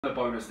a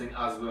bonus thing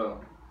as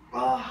well.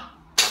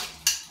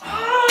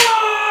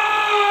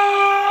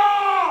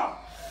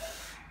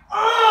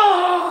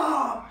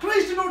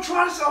 Please do not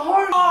try this at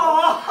home.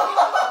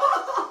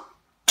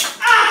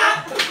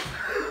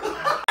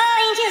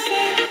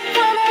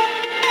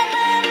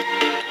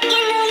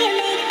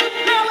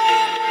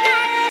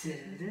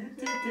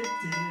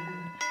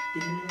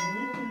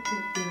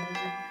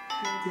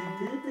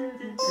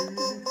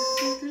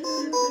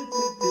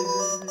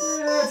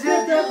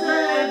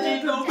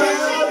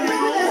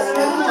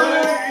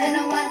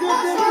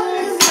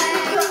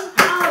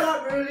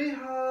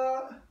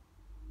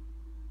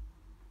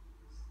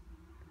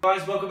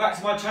 Guys, welcome back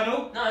to my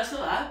channel. No, it's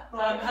not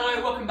that.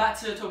 Hello, welcome back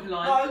to Talking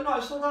Line. No,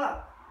 it's not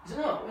that. Is it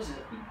not? What is it?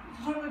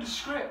 It's not in the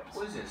script.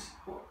 What is this?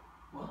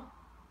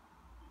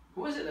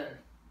 What is it then?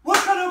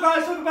 What's going on,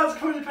 guys? Welcome back to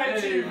Comedy Paint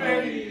TV.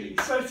 Hey.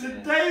 So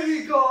today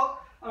we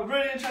got a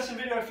really interesting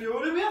video for you.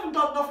 We haven't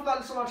done nothing like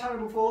this on our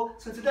channel before,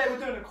 so today we're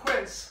doing a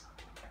quiz,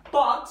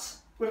 but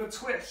with a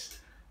twist.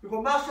 We've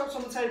got mouse traps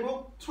on the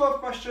table, 12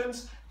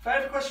 questions. For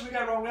every question we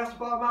get wrong, we have to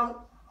put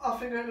our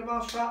finger in the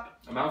mouse trap.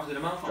 A mouth in a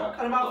mouth trap?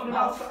 And a mouth in the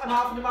mouth, a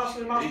mouth in the mouse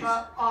in the mouse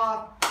trap.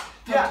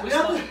 Yeah, we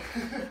have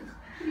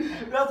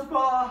to put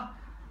our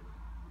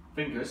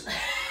fingers.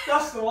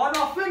 That's the one,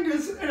 our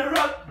fingers in a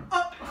row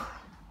up.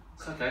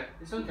 It's okay,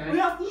 it's okay. We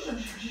have to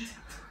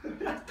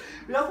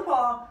put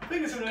our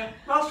fingers in a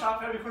mouse trap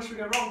for every question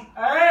we get wrong.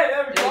 Hey,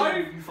 there we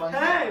go.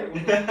 Hey!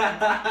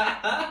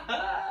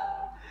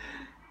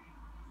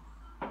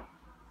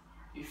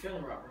 You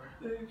feeling right, bro?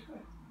 There you go.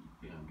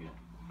 Yeah, I'm good.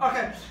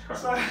 Okay,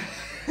 so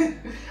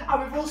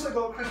and we've also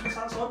got Christmas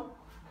hats on.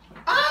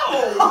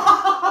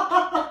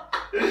 Ow!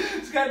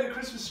 To get in the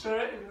Christmas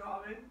spirit, if you know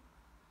what I mean.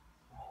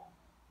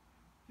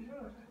 You doing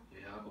okay?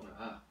 Yeah, I got my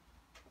hat.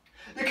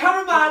 The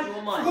cameraman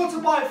forgot to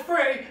buy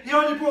 3, he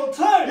only brought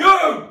 2!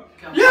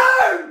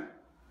 You!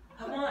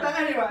 But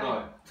anyway,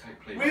 no, take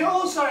please. we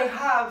also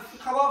have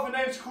come up with a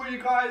name to call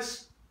you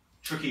guys.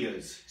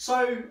 Trickiers.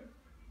 So,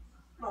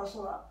 no, it's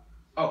not that.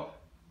 Oh,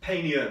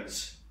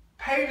 Painians.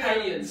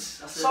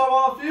 Painians. So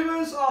our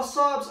viewers, our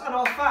subs and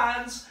our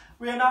fans,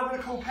 we are now going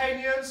to call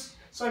Painians.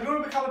 So if you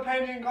want to become a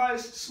Painian,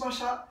 guys, smash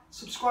that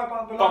subscribe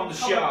button below. Bum the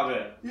shit out of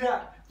it.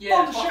 Yeah, yeah,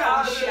 bum the shit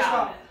out of it as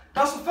well.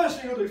 That's the first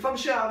thing you'll do, thumb the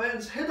shit out of it,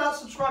 and hit that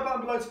subscribe button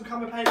below to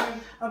become a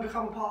Painian and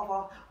become a part of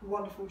our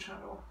wonderful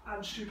channel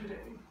and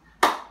stupidity.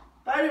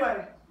 But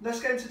anyway, let's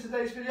get into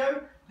today's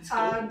video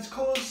and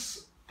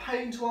cause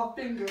pain to our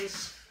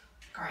fingers.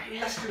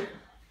 Great. Let's do it.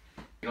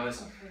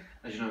 Guys,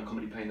 as you know in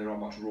Comedy Pain there aren't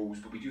much rules,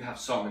 but we do have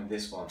some in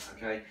this one,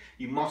 okay?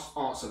 You must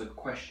answer the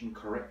question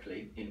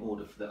correctly in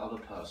order for the other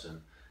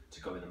person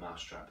to go in the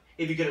mousetrap.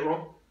 If you get it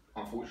wrong,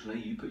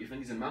 unfortunately, you put your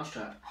fingers in the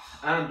mousetrap.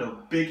 And the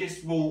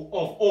biggest rule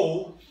of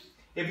all,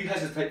 if you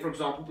hesitate, for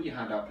example, put your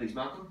hand out please,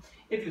 Malcolm.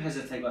 If you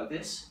hesitate like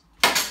this,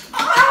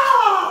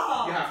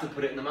 you have to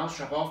put it in the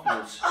mousetrap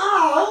afterwards.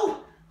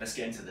 Ow! Let's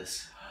get into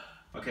this.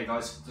 Okay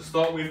guys, to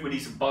start with we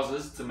need some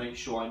buzzers to make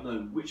sure I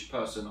know which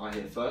person I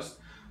hit first.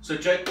 So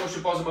Jake, what's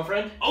your buzzer, my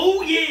friend?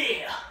 Oh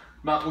yeah!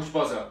 Matt, what's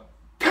your buzzer?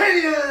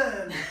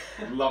 Painian!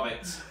 Love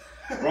it.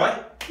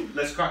 Right,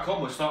 let's crack on.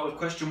 We'll start with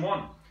question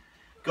 1.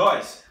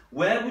 Guys,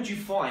 where would you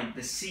find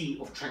the Sea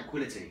of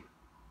Tranquility?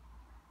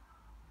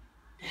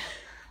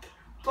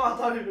 I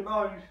don't even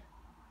know.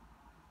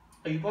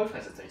 Are you both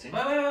hesitating?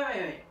 Wait.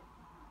 I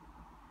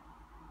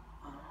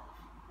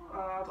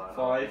don't know.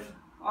 5,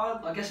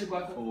 I guess we're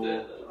both.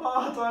 4,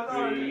 I don't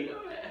know. 3,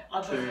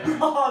 I don't 2,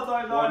 know. I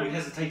don't know. 1. You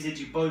hesitated.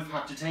 You both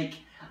have to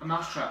take a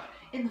mousetrap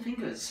in the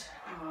fingers.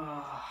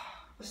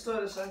 Let's do it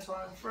at the same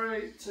time.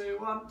 3, 2,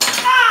 1.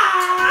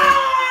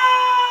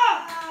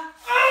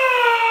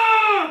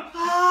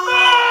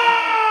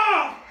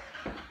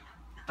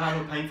 That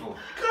was painful.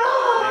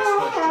 Next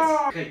question.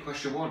 Okay,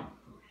 question 1.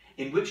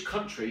 In which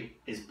country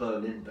is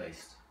Berlin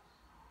based?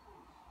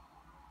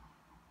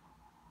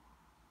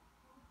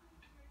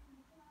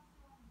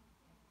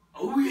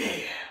 Oh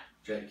yeah!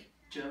 Jake.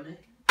 Germany.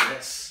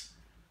 Yes.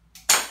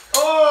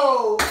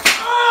 Oh!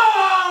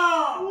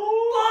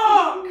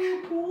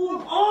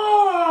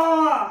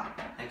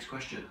 Next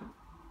question.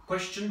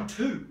 Question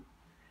 2.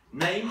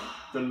 Name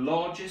the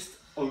largest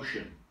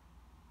ocean.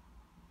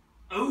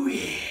 Oh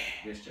yeah!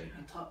 Yes, Jake.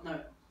 No,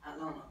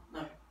 Atlanta.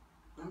 No,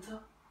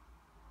 Atlanta.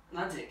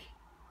 Atlantic.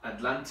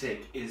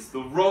 Atlantic is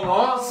the wrong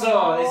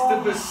answer. It's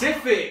the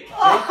Pacific. Jake. Is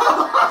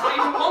that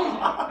even one?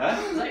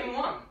 Huh? Is that even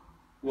one?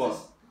 What?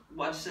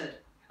 What I just said.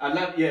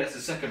 Atlantic. Yeah, it's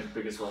the second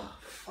biggest one.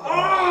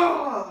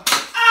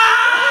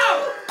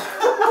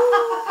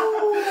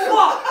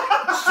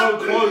 So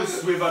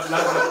close with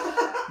Atlanta.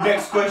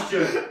 Next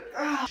question.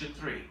 Question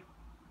 3.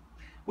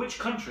 Which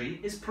country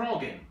is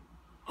Prague in?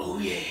 Oh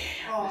yeah!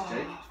 Yes,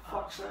 Jake.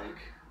 Fuck's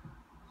sake.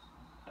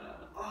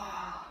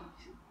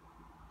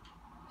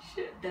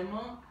 Shit,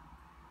 Denmark.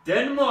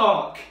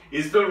 Denmark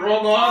is the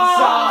wrong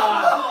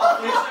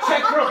answer. It's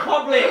Czech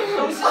Republic.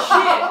 Oh, it's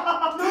shit!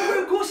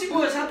 No, of course it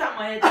was. I had that in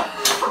my head.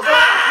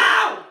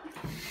 Ow!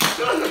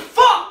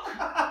 Fuck!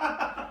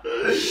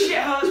 Shit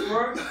hurts,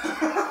 bro.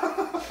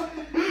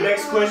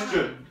 Next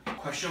question.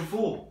 Question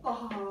 4.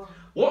 Oh,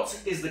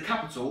 What is the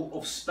capital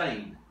of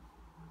Spain?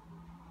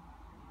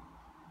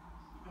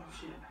 Oh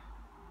shit.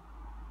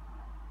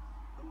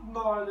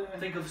 no idea.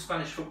 Think of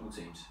Spanish football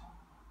teams.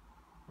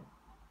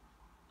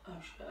 Oh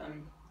shit.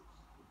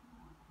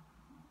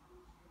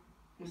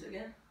 What's it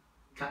again?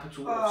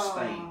 Capital of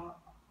Spain.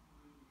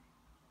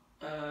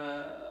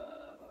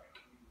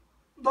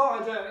 No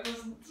idea.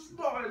 There's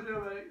no idea,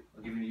 mate.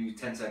 I'm giving you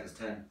 10 seconds.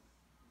 10,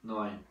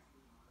 9,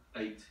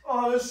 8.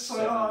 Oh, this is so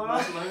 7. hard.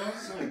 Man.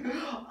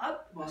 Barcelona?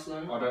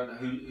 Barcelona. I don't know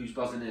who's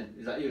buzzing in.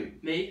 Is that you?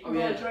 Me? Oh No,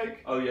 yeah.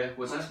 Drake. Oh yeah.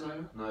 What's that?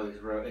 Barcelona. No,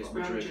 it's Real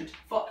Madrid.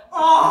 Fuck.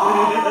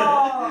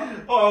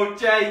 Oh! Oh,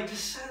 Jake.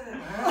 Just say that,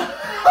 man.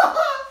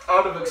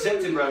 I'd have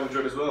accepted Real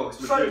Madrid as well. It's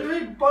So do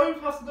Madrid. we both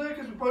have to do it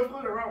because we both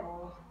got it wrong?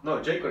 Or? No,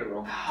 Jake got it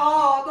wrong.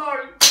 Oh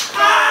no!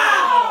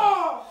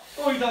 Ah!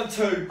 Oh, you done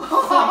 2. You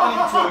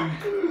done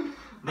 2.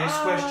 Next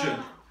question.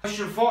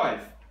 Question 5.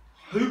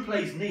 Who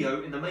plays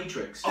Neo in The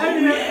Matrix? Oh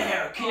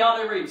yeah,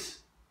 Keanu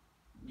Reeves.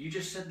 You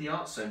just said the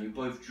answer and you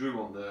both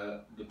drew on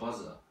the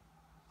buzzer.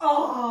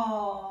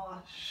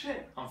 Oh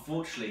shit!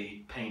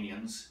 Unfortunately,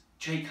 Panians,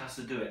 Jake has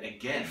to do it Are you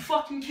again.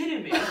 fucking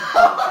kidding me? You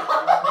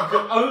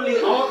can only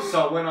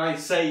answer when I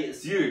say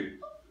it's you.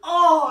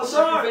 Oh I'm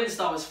so no! convinced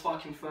I was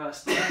fucking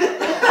first.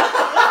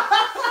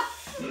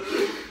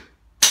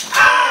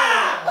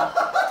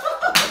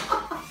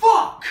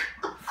 Fuck!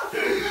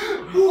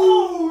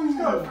 Oh, he's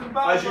going for the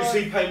back. As you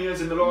see,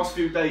 Panians, in the last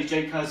few days,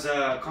 Jake has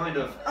kind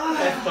of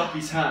effed up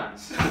his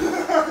hands.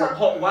 From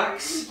hot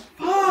wax,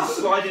 to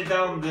sliding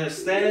down the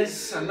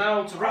stairs, and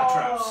now to rat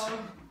traps.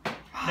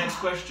 Next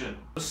question.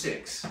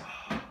 6.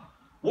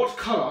 What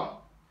colour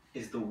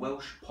is the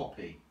Welsh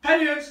poppy?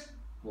 Penions!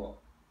 What?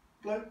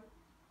 Blue.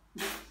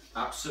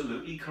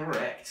 Absolutely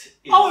correct.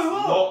 It's Oh, it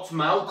was. not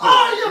Malcolm.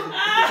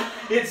 Oh,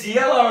 It's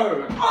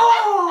yellow.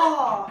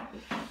 Oh!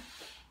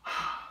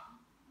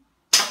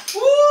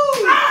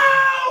 Woo!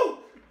 Ow!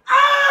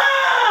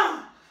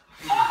 Ah!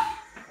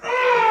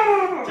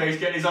 Jake's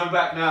getting his own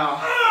back now.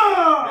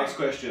 Ah! Next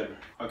question.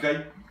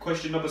 Okay,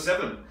 question number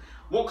 7.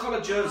 What colour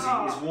jersey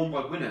is worn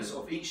by winners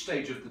of each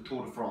stage of the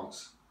Tour de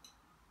France?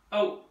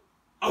 Oh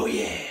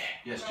yeah.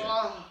 Yes, Jake.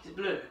 Is it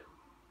blue?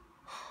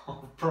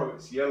 Oh, bro,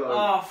 it's yellow.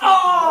 Oh fuck. Oh!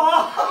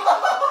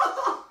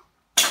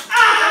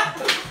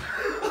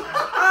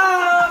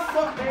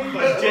 Fuck me!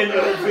 I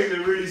genuinely think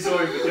they're really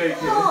sorry for Jake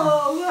here.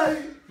 Oh,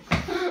 mate!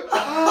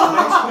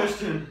 Next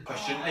question.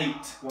 Question 8.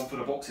 One for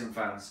the boxing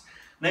fans.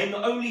 Name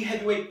the only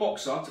heavyweight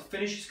boxer to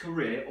finish his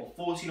career of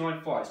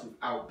 49 fights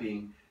without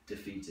being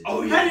defeated.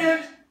 Oh yeah.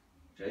 Penions!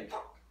 Jake.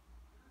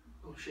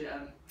 Oh shit.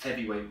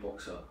 Heavyweight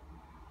boxer.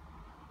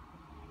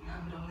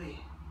 Muhammad Ali.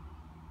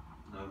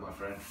 No, my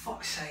friend.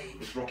 Fuck's sake.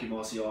 It's Rocky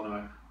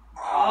Marciano.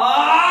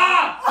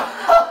 Ah!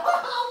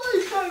 Oh,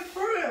 he's going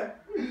through it!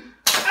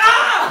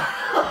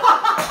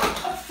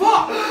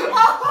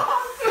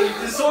 He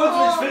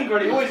decides which finger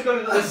and he always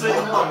goes at the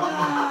same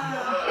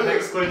one.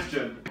 Next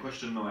question.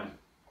 Question 9.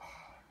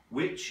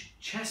 Which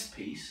chess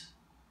piece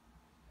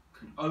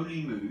can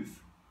only move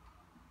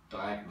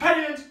diagonally?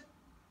 Penions!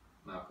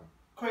 Malcolm.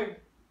 Queen.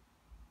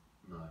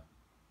 No.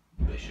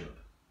 Bishop.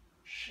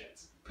 Shit.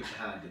 Put your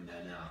hand in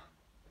there now.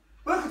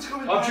 Welcome to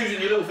Comedy I'm Bang. choosing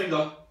your little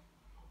finger.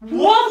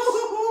 What?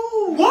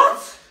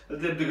 What?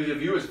 Because your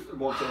viewers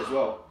want it as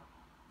well.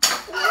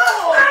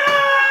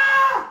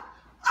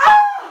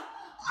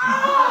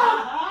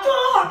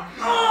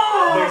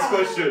 Next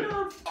question.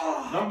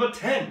 Number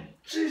 10.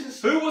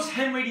 Jesus. Who was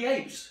Henry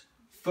VIII's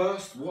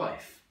first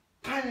wife?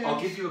 Penions.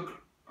 I'll give you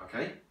a...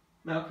 Okay.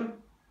 Malcolm.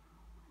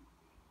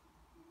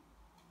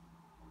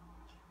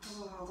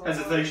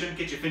 Hesitation.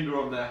 Get your finger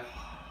on there.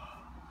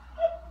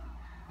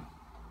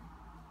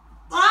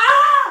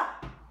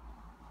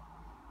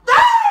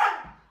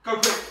 Go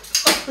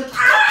quick.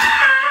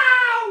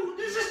 Ow!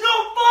 This is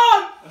not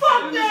fun!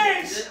 Fuck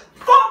this!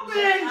 Fuck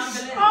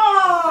this! Catherine of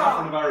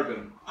Ah!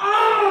 Aragon.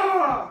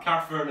 Ah!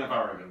 Catherine of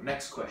Aragon.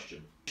 Next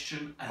question.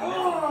 Question 11.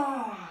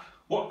 Ah!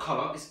 What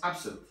colour is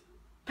absinthe?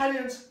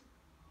 Penions.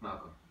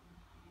 Malcolm.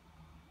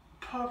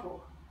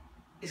 Purple.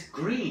 It's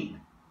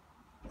green.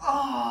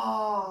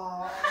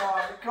 Oh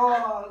my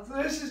god,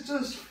 this is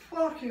just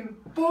fucking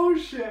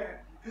bullshit.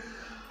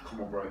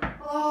 Come on, bro.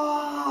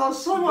 Oh,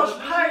 so much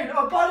pain.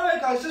 Oh, by the way,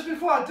 guys, just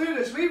before I do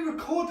this, we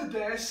recorded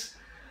this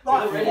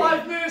like Already?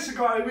 5 minutes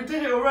ago. We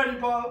did it already,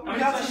 but we How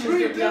many had to questions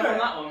did we have on redo it.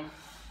 that one?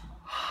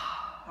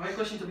 How many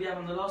questions did we have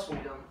on the last one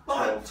we done?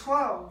 Like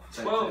 12.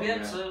 Same 12, thing,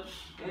 yeah, so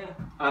yeah.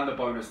 And the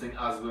bonus thing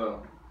as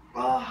well.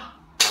 Ah.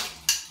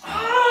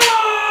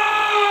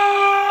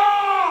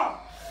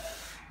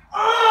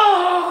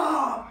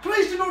 Ah!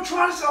 Please do not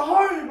try this at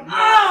home. Do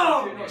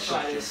Ow! not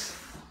try this.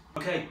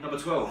 Okay, number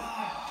 12.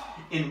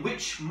 In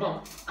which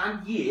month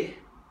and year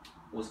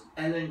was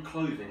Ellen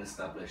Clothing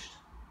established?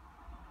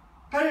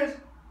 Penions.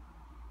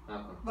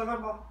 Malcolm.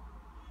 November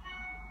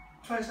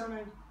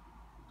 2017.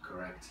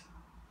 Correct.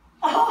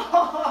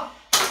 Ah!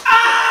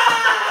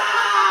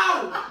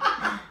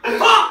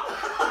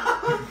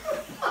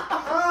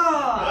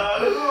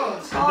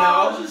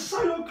 now, this is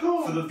so not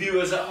cool. For the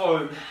viewers at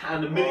home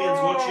and the millions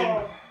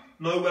watching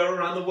nowhere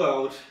around the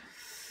world,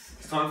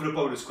 It's time for the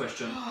bonus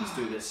question. Let's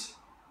do this.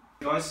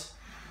 Guys,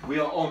 we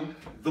are on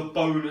the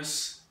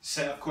bonus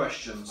set of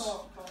questions.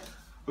 Oh, my.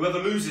 Whoever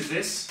loses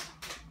this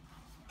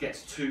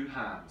gets 2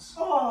 hands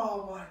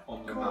Oh my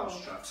on the God.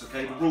 mouse straps.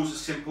 Okay, the rules are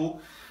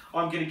simple.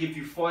 I'm going to give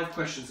you 5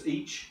 questions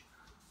each.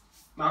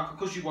 Malcolm,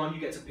 because you won, you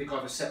get to pick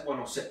either set 1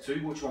 or set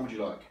 2. Which one would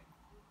you like?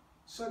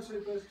 Set 2,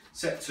 please.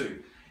 Set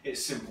 2.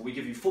 It's simple. We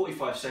give you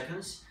 45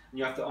 seconds, and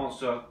you have to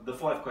answer the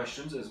 5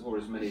 questions, or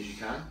as many as you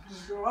can.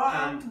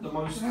 And the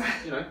most,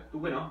 the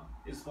winner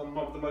is one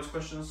of the most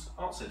questions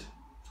answered.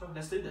 So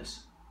let's do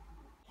this.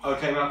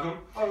 Okay, Malcolm,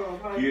 Oh,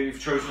 mate. you've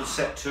chosen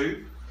set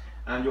 2,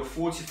 and your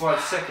 45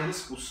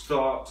 seconds will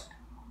start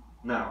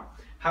now.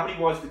 How many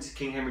wives did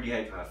King Henry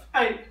VIII have?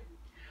 8.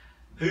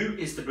 Who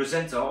is the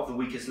presenter of The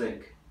Weakest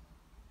Link?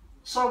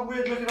 Some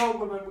weird looking old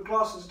woman with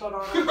glasses, don't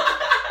know.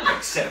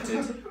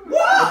 Accepted.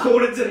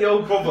 According to the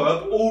old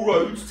proverb, all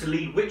roads to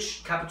lead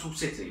which capital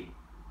city?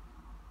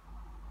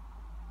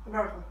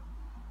 America.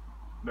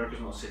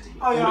 America's not a city.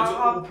 Oh, yeah, According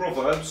to all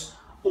proverbs,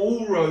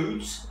 all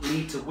roads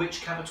lead to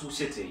which capital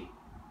city?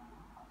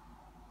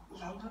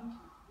 London?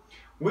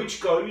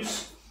 Which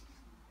gas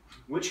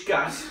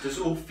does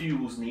all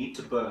fuels need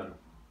to burn?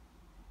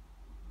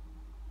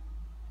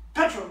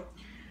 Petrol.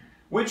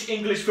 Which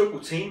English football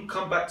team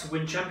come back to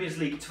win Champions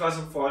League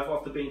 2005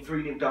 after being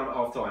 3-0 down at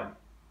half time?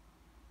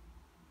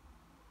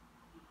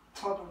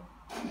 Tottenham.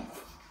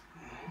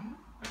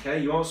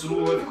 Okay, you answered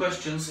all the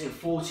questions in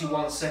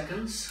 41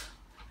 seconds.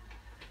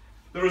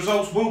 The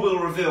results will be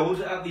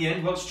revealed at the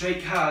end once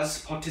Jake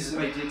has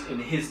participated in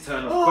his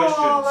turn of Oh, questions.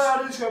 man,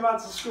 I need to go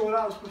back to school.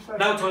 That was pathetic.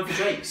 Now time for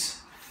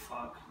Jake's.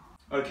 Fuck.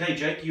 Okay,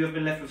 Jake, you have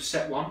been left with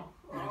set 1.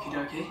 Okie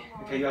dokie.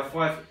 Okay, you have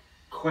 5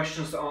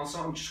 questions to answer.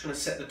 I'm just going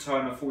to set the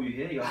timer for you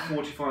here. You have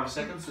 45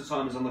 seconds. The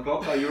timer's on the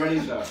clock. Are you ready,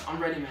 sir?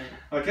 I'm ready, mate.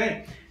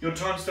 Okay, your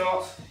time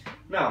starts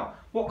now.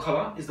 What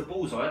colour is the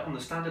bullseye on the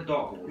standard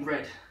dartboard?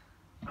 Red.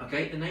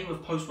 Okay, the name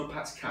of Postman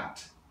Pat's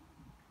cat?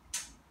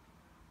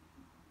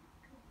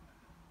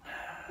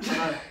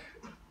 No.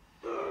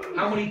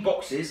 How many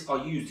boxes are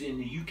used in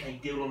the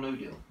UK Deal or No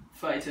Deal?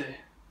 32.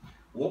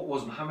 What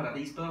was Muhammad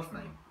Ali's birth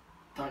name?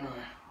 Don't know.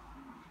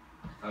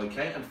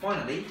 Okay, and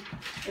finally,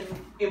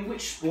 in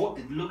which sport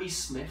did Louis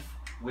Smith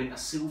win a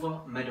silver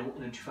medal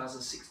in the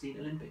 2016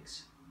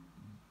 Olympics?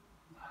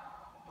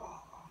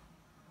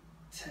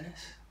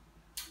 Tennis?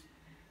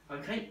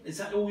 Okay, is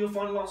that all your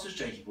final answers,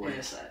 Jakey boy?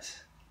 Yes,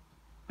 that's.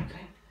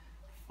 Okay,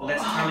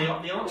 let's tally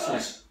up the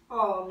answers.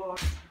 Oh, Lord.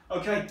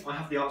 Okay, I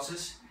have the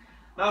answers.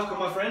 Malcolm,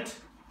 my friend,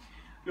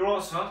 your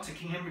answer to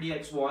King Henry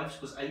VIII's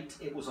wives was 8.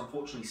 It was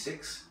unfortunately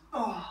 6.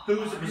 Oh. Who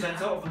was the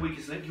presenter of The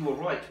Weakest Link? You were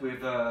right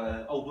with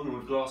old woman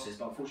with glasses,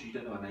 but unfortunately you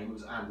don't know her name. It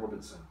was Anne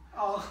Robinson.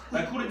 Oh.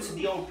 According to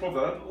the old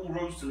proverb, all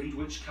roads to lead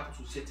which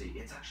capital city?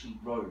 It's actually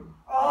Rome,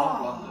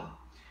 Oh.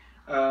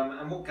 not London.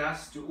 And what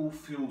gas do all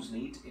fuels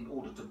need in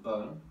order to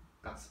burn?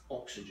 That's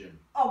oxygen.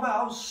 Oh, man,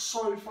 I was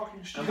so fucking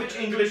And stupid. which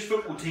English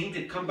football team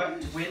did come back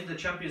to win the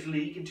Champions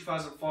League in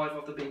 2005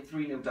 after being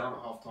 3-0 down at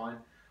half time?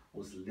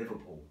 Was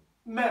Liverpool.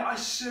 Mate, I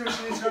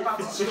seriously need to go back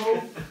to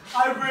school.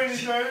 I really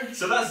do.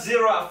 So that's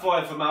 0 out of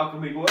 5 for Malcolm,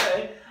 big boy.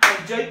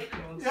 And Jake,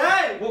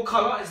 Yay! what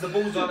colour is the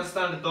bullseye on a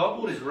standard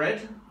dartboard? Is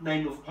red.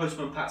 Name of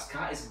Postman Pat's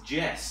cat is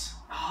Jess.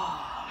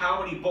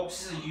 How many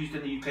boxes are used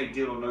in the UK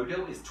Deal or No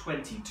Deal? Is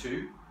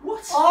 22.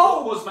 What?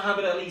 Oh! What was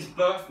Muhammad Ali's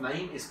birth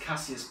name? Is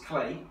Cassius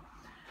Clay.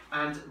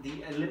 And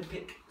the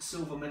Olympic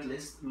silver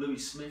medalist Louis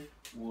Smith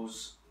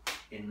was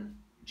in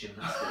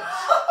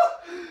gymnastics.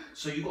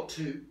 So you got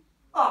 2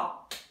 Oh.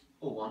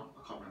 or 1,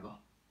 I can't remember.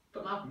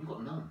 But Malcolm, you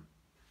got none.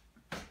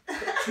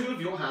 Put 2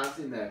 of your hands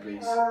in there,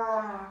 please.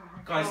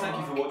 Guys, thank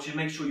you for watching.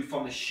 Make sure you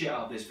find the shit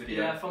out of this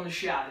video. Yeah, from the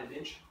shit out of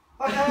it, bitch.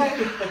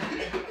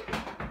 Okay.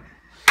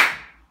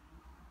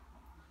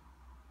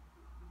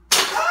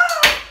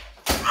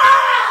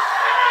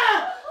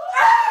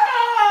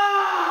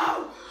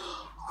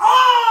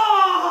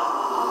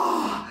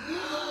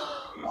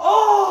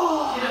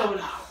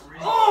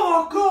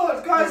 Oh my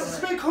God, guys, it's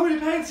been Comedy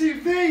Pain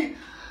TV.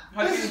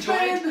 Hope you This has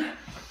enjoyed. been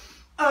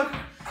a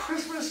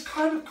Christmas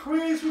kind of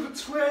quiz with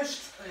a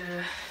twist.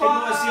 If you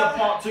want to see a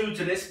part 2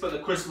 to this, but the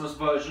Christmas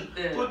version,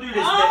 Yeah. we'll do this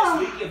next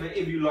week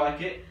if you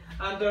like it.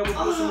 And we'll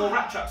put some more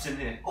rat traps in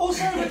here.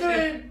 Also, we're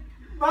doing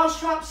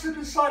Mousetrap Slip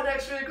Inside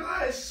next week,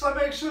 guys. So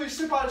make sure you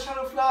slip by the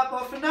channel for that.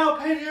 But for now,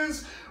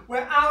 Opinions,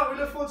 we're out. We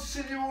look forward to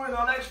seeing you all in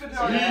our next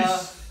video.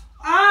 Peace.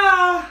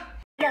 Ah!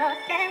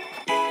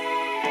 Yourself.